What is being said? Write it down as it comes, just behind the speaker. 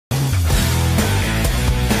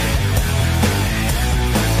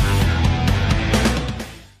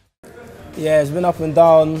Yeah, it's been up and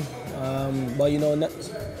down, but you know,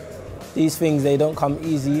 these things, they don't come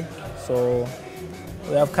easy. So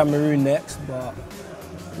we have Cameroon next, but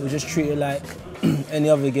we'll just treat it like any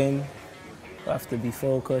other game. We have to be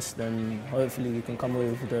focused, and hopefully we can come away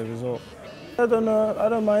with the result. I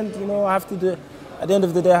don't mind, you know, I have to do it. At the end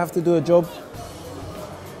of the day, I have to do a job.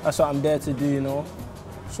 That's what I'm there to do, you know.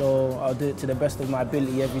 So I'll do it to the best of my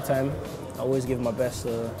ability every time. I always give my best.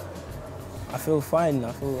 I feel fine,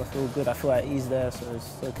 I feel good, I feel at ease there, so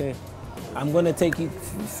it's okay. I'm gonna take you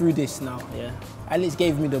through this now, yeah. Alex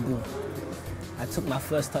gave me the ball. I took my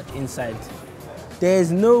first touch inside.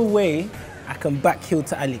 There's no way I can back heel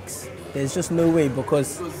to Alex. There's just no way,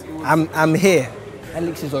 because I'm here.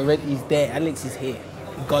 Alex is already, he's there, Alex is here.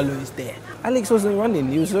 Golo is there. Alex wasn't running,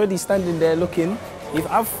 he was already standing there looking.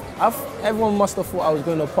 Everyone must have thought I was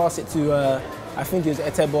gonna pass it to, I think it was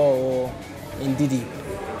Etebo or Ndidi.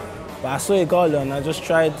 But I saw Igalo and I just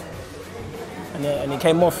tried, and it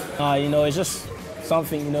came off. You know, it's just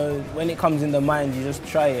something, you know, when it comes in the mind, you just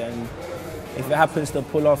try it, and if it happens to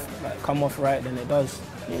pull off, like come off right, then it does.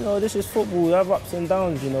 You know, this is football, we have ups and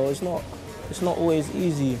downs, you know, it's not always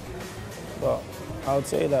easy. But I would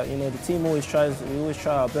say that, you know, the team always tries, we always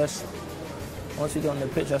try our best. Once we get on the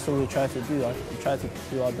pitch, that's all we try to do. We try to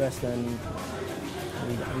do our best, and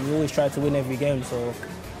we always try to win every game, so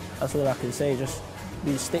that's all I can say. Just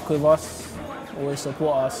stick with us, always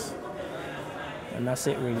support us, and that's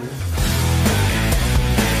it really.